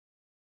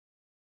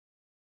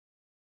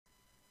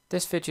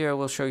This video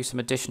will show you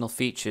some additional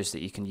features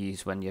that you can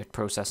use when you're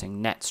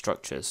processing net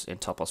structures in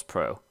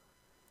ToposPro.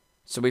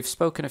 So we've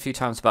spoken a few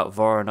times about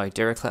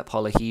Voronoi-Dirichlet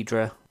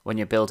Polyhedra when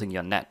you're building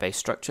your net-based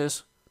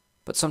structures,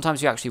 but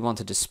sometimes you actually want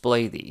to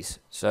display these,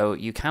 so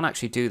you can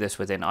actually do this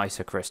within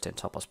IsoCryst in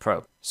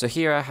ToposPro. So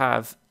here I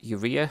have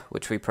urea,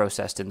 which we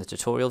processed in the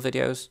tutorial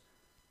videos.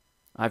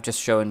 I've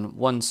just shown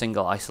one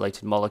single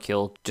isolated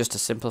molecule just to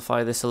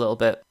simplify this a little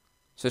bit.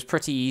 So it's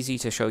pretty easy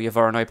to show your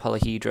Voronoi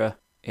polyhedra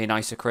in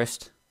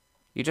IsoCryst.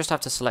 You just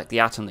have to select the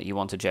atom that you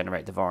want to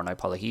generate the Voronoi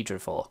polyhedra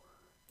for.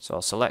 So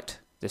I'll select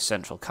this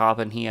central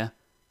carbon here,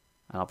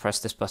 and I'll press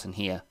this button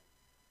here,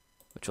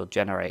 which will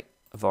generate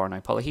a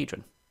Voronoi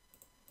polyhedron.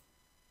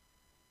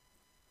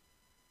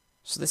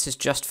 So this is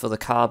just for the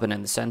carbon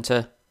in the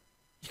center.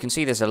 You can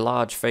see there's a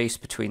large face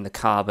between the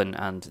carbon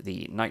and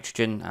the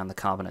nitrogen and the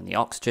carbon and the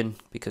oxygen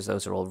because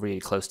those are all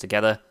really close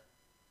together.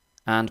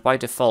 And by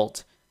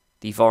default,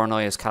 the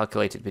Voronoi is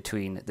calculated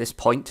between this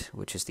point,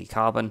 which is the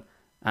carbon,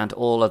 and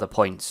all other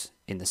points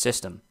in the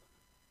system.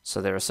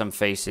 So there are some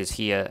faces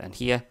here and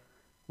here,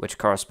 which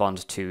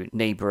correspond to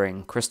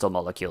neighbouring crystal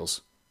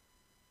molecules.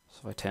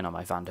 So if I turn on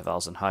my van der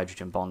Waals and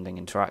hydrogen bonding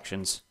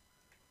interactions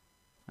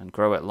and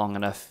grow it long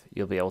enough,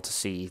 you'll be able to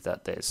see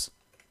that there's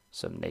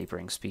some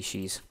neighbouring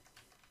species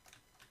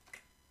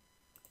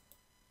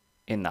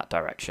in that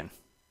direction.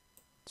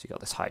 So you got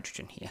this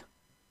hydrogen here,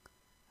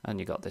 and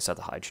you got this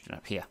other hydrogen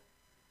up here.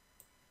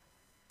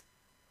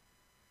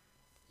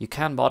 You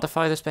can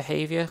modify this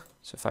behavior.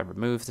 So if I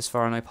remove this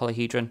Voronoi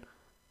polyhedron,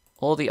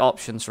 all the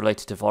options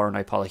related to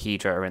Voronoi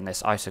polyhedra are in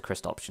this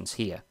IsoCryst options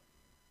here.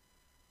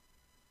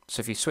 So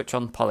if you switch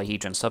on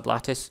polyhedron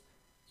sublattice,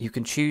 you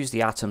can choose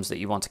the atoms that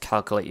you want to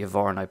calculate your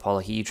Voronoi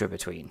polyhedra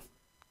between.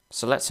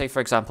 So let's say,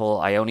 for example,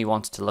 I only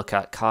wanted to look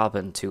at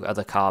carbon to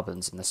other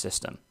carbons in the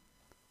system.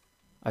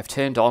 I've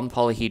turned on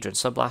polyhedron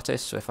sublattice,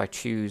 so if I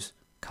choose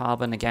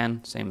carbon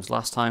again, same as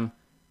last time,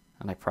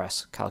 and I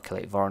press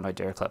calculate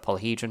Voronoi-Dirichlet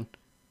polyhedron,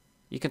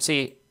 you can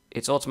see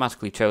it's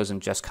automatically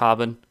chosen just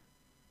carbon,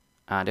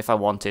 and if I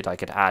wanted I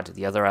could add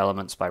the other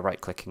elements by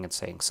right clicking and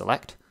saying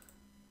select,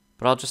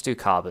 but I'll just do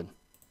carbon.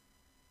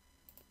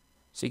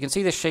 So you can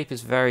see the shape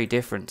is very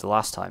different to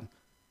last time.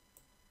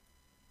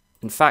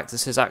 In fact,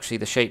 this is actually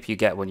the shape you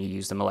get when you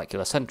use the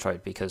molecular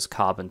centroid, because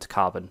carbon to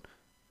carbon,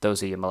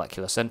 those are your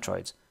molecular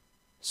centroids.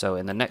 So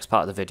in the next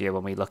part of the video,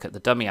 when we look at the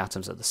dummy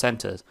atoms at the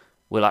centers,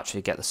 we'll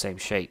actually get the same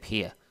shape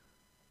here.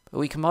 But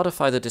we can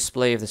modify the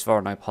display of this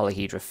Voronoi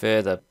polyhedra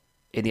further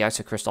in the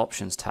IsoCryst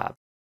options tab.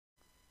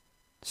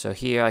 So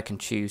here I can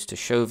choose to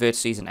show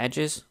vertices and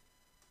edges.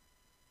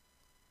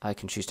 I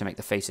can choose to make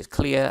the faces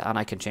clear, and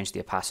I can change the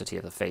opacity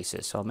of the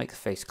faces. So I'll make the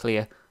face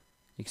clear.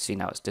 You can see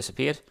now it's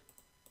disappeared.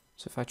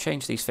 So if I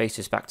change these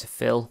faces back to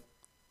fill,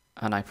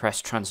 and I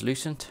press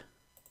translucent,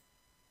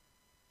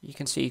 you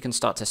can see you can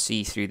start to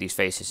see through these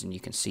faces, and you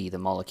can see the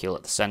molecule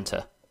at the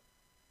center.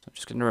 So I'm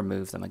just going to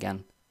remove them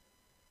again.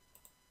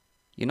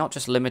 You're not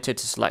just limited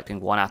to selecting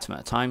one atom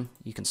at a time,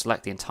 you can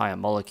select the entire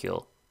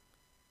molecule.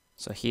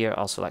 So here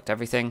I'll select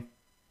everything.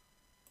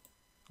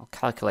 I'll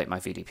calculate my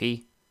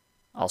VDP.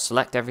 I'll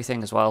select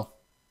everything as well.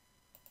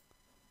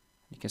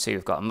 You can see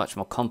we've got a much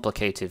more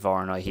complicated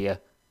Voronoi here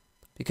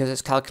because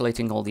it's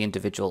calculating all the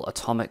individual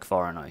atomic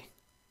Voronoi.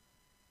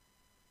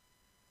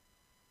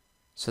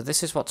 So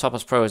this is what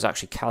ToposPro is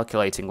actually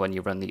calculating when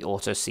you run the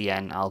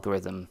AutoCN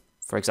algorithm,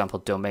 for example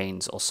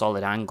domains or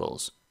solid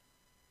angles.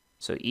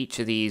 So each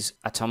of these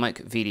atomic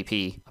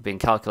VDP are being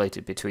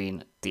calculated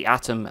between the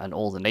atom and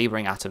all the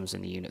neighbouring atoms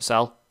in the unit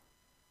cell,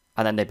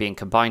 and then they're being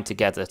combined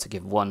together to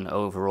give one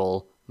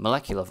overall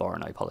molecular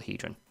Voronoi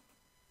polyhedron.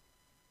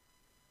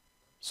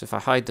 So if I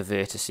hide the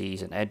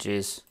vertices and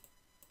edges,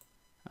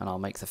 and I'll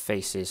make the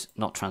faces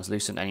not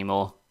translucent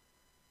anymore,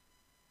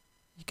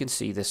 you can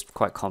see this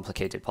quite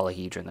complicated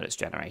polyhedron that it's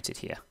generated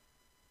here.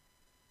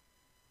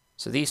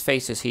 So these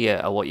faces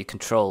here are what you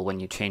control when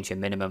you change your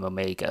minimum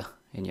omega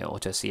in your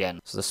AutoCN.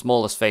 So the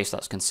smallest face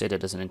that's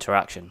considered as an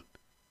interaction.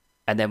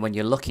 And then when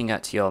you're looking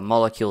at your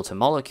molecule to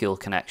molecule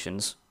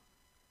connections,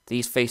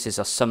 these faces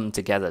are summed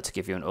together to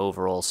give you an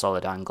overall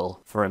solid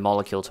angle for a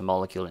molecule to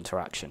molecule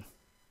interaction.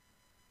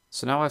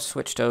 So now I've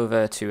switched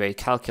over to a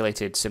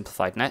calculated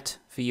simplified net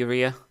for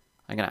urea.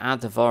 I'm going to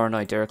add the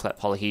Voronoi-Dirichlet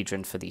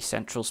polyhedron for the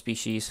central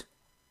species.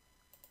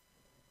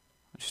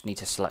 I just need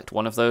to select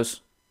one of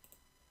those.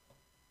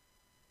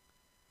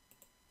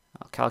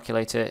 I'll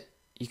calculate it.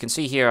 You can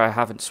see here I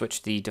haven't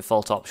switched the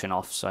default option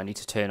off, so I need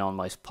to turn on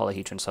my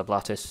polyhedron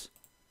sublattice.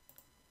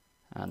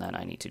 And then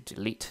I need to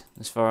delete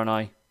this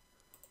Voronoi.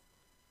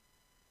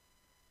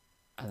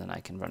 And then I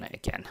can run it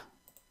again.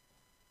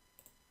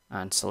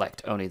 And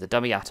select only the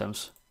dummy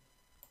atoms.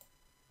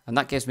 And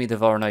that gives me the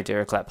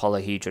Voronoi-Dirichlet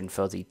polyhedron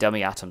for the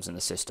dummy atoms in the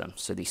system,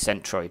 so the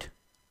centroid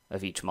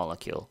of each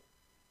molecule.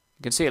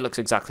 You can see it looks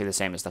exactly the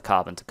same as the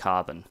carbon to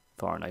carbon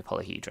Voronoi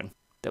polyhedron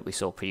that we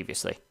saw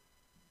previously.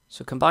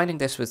 So combining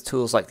this with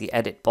tools like the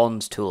Edit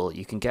Bonds tool,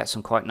 you can get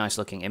some quite nice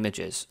looking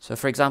images. So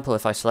for example,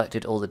 if I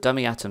selected all the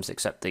dummy atoms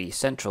except the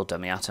central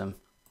dummy atom,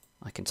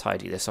 I can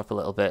tidy this up a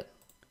little bit.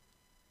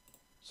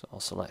 So I'll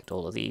select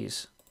all of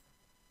these.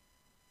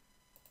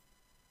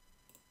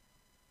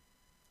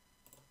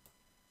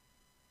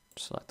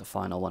 Select the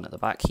final one at the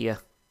back here.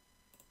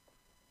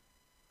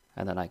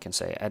 And then I can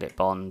say edit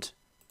bond,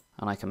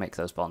 and I can make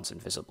those bonds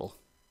invisible.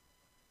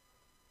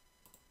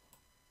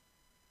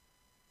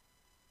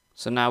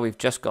 So now we've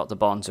just got the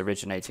bonds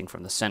originating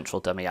from the central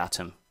dummy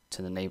atom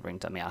to the neighbouring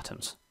dummy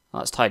atoms.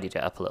 Well, that's tidied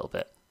it up a little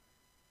bit.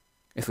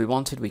 If we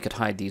wanted, we could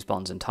hide these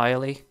bonds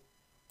entirely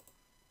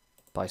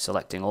by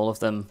selecting all of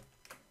them,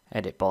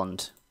 edit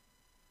bond,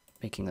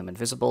 making them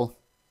invisible.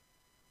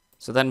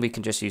 So then we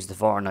can just use the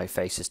Voronoi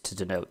faces to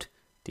denote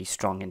these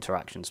strong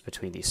interactions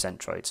between these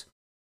centroids.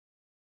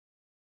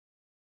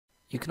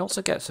 You can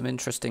also get some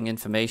interesting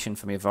information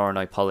from your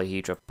Voronoi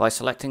polyhedra by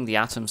selecting the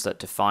atoms that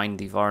define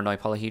the Voronoi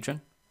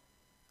polyhedron,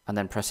 and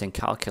then pressing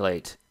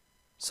calculate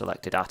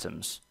selected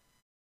atoms.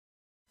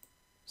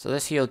 So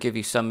this here will give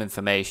you some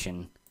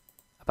information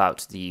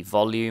about the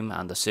volume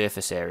and the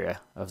surface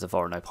area of the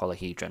Voronoi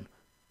polyhedron,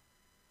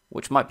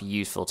 which might be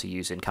useful to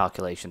use in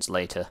calculations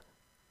later.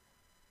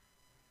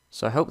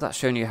 So I hope that's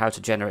shown you how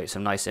to generate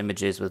some nice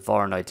images with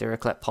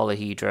Voronoi-Dirichlet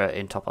Polyhedra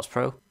in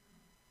ToposPro.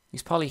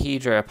 These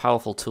polyhedra are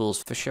powerful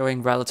tools for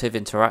showing relative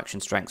interaction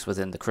strengths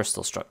within the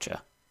crystal structure.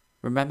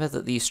 Remember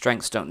that these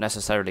strengths don't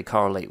necessarily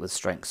correlate with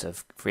strengths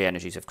of free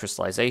energies of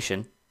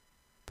crystallization,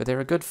 but they're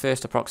a good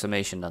first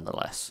approximation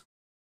nonetheless.